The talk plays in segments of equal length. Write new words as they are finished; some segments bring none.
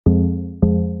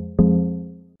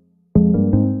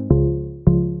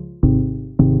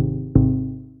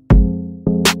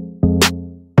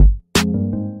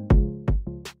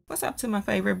up to my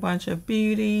favorite bunch of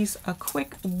beauties. A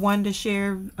quick one to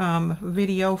share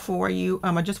video for you.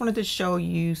 I just wanted to show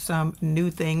you some new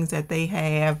things that they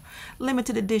have,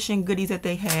 limited edition goodies that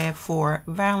they have for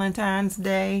Valentine's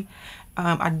Day.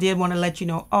 I did want to let you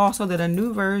know also that a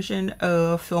new version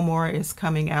of Filmora is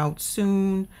coming out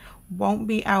soon. Won't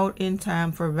be out in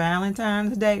time for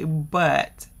Valentine's Day,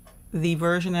 but the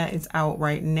version that is out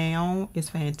right now is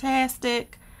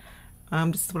fantastic.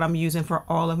 This is what I'm using for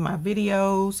all of my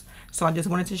videos. So I just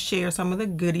wanted to share some of the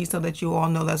goodies so that you all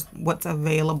know that's what's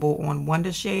available on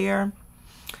Wondershare.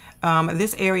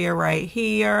 This area right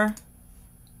here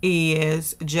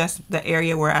is just the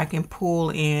area where I can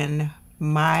pull in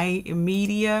my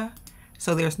media.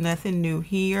 So there's nothing new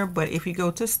here. But if you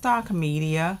go to stock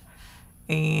media,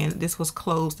 and this was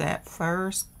closed at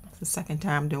first, it's the second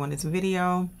time doing this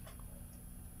video.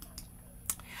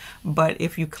 But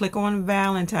if you click on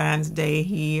Valentine's Day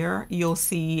here, you'll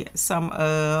see some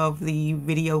of the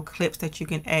video clips that you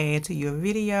can add to your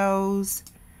videos.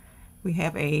 We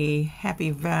have a Happy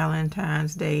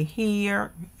Valentine's Day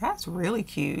here. That's really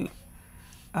cute.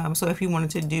 So if you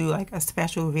wanted to do like a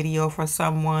special video for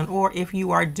someone, or if you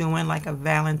are doing like a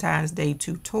Valentine's Day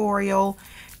tutorial,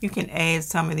 you can add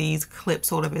some of these clips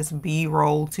sort of as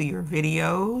B-roll to your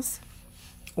videos.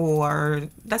 Or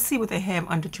let's see what they have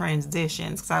under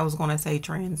transitions, because I was going to say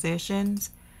transitions.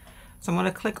 So I'm going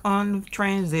to click on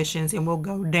transitions and we'll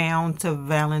go down to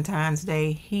Valentine's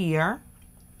Day here.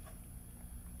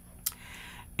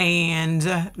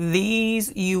 And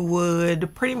these you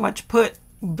would pretty much put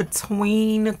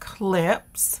between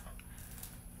clips.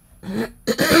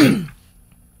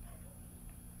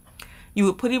 You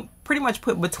would pretty much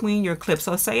put between your clips.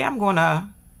 So say I'm going to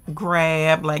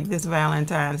grab like this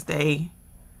Valentine's Day,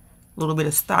 a little bit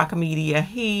of stock media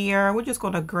here. We're just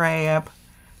going to grab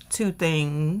two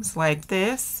things like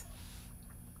this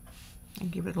and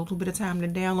give it a little bit of time to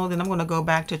download. Then I'm going to go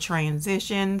back to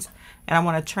transitions, and I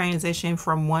want to transition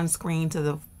from one screen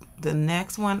to the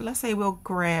next one. Let's say we'll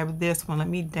grab this one. Let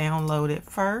me download it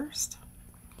first.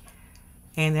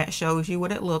 And that shows you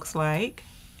what it looks like.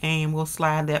 And we'll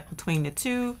slide that between the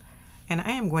two. And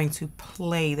I am going to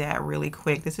play that really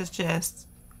quick. This is just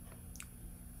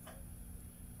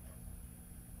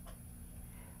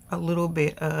a little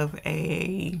bit of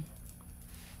a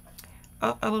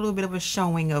little bit of a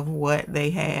showing of what they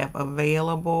have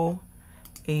available,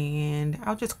 and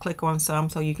I'll just click on some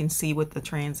so you can see what the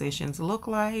transitions look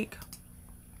like.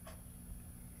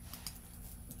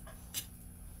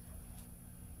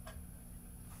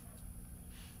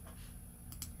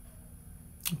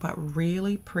 But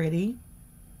really pretty.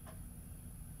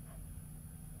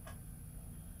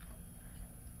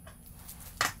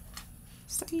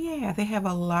 So yeah, they have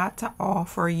a lot to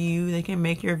offer you. They can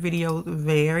make your videos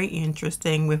very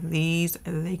interesting with these.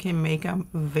 They can make them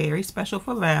very special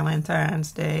for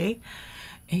Valentine's Day.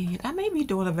 And I may be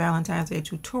doing a Valentine's Day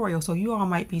tutorial, so you all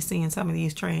might be seeing some of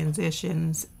these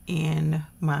transitions in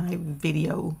my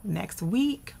video next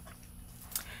week.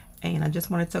 And I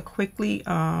just wanted to quickly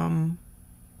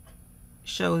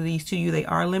show these to you. They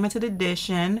are limited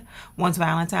edition. Once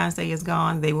Valentine's Day is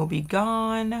gone, they will be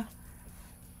gone.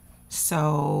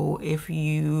 So if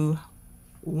you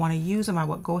want to use them, I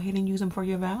would go ahead and use them for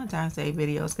your Valentine's Day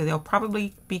videos, because they'll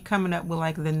probably be coming up with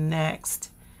like the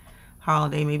next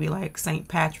holiday, maybe like St.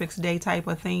 Patrick's Day type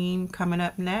of theme coming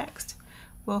up next.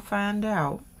 We'll find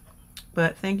out.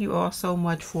 But thank you all so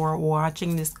much for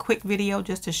watching this quick video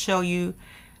just to show you.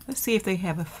 Let's see if they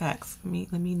have effects. Let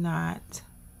me not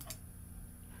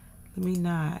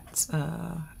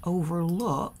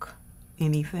overlook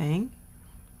anything.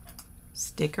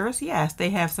 Stickers, yes,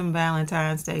 they have some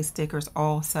Valentine's Day stickers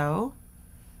also.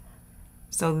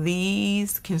 So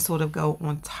these can sort of go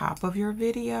on top of your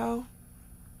video,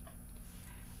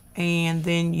 and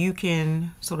then you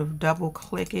can sort of double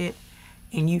click it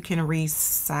and you can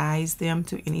resize them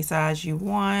to any size you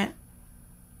want.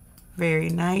 Very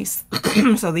nice.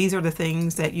 So these are the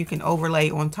things that you can overlay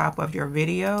on top of your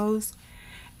videos.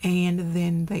 And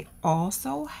then they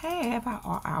also have,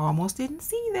 I almost didn't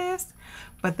see this,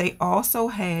 but they also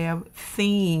have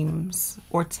themes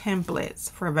or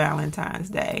templates for Valentine's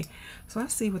Day. So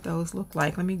let's see what those look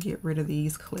like. Let me get rid of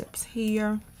these clips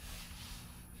here.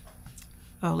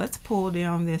 Oh, let's pull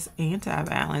down this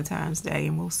anti-Valentine's Day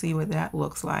and we'll see what that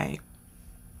looks like.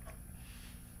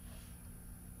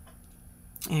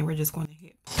 And we're just going to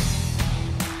hit.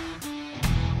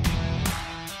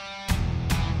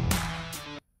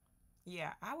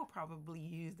 Yeah, I will probably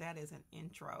use that as an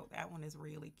intro. That one is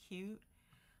really cute.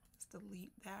 Let's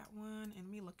delete that one. And let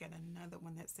me look at another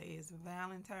one that says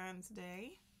Valentine's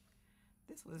Day.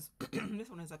 This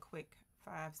one is a quick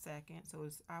 5 seconds. So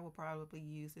I will probably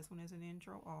use this one as an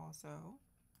intro also.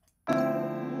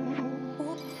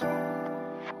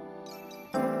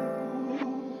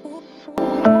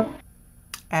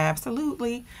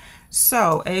 Absolutely.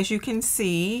 So as you can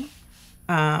see,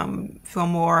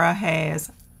 Filmora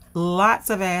has lots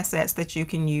of assets that you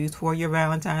can use for your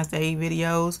Valentine's Day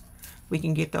videos. We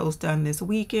can get those done this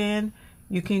weekend.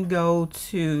 You can go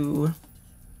to,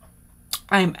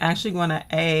 I'm actually going to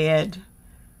add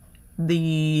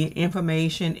the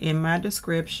information in my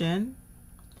description.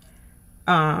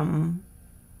 And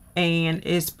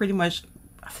it's pretty much,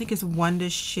 I think it's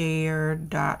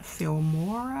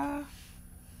wondershare.filmora.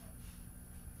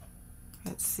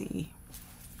 Let's see.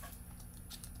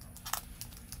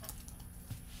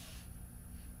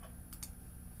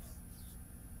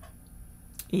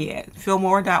 Yeah,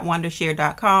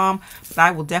 filmora.wondershare.com. But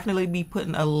I will definitely be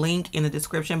putting a link in the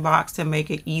description box to make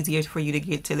it easier for you to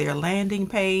get to their landing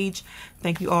page.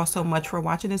 Thank you all so much for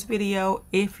watching this video.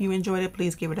 If you enjoyed it,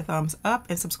 please give it a thumbs up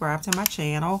and subscribe to my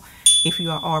channel. If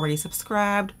you are already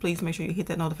subscribed, please make sure you hit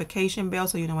that notification bell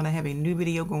so you know when I have a new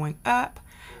video going up.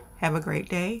 Have a great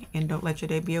day, and don't let your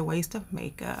day be a waste of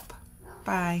makeup.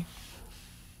 Bye.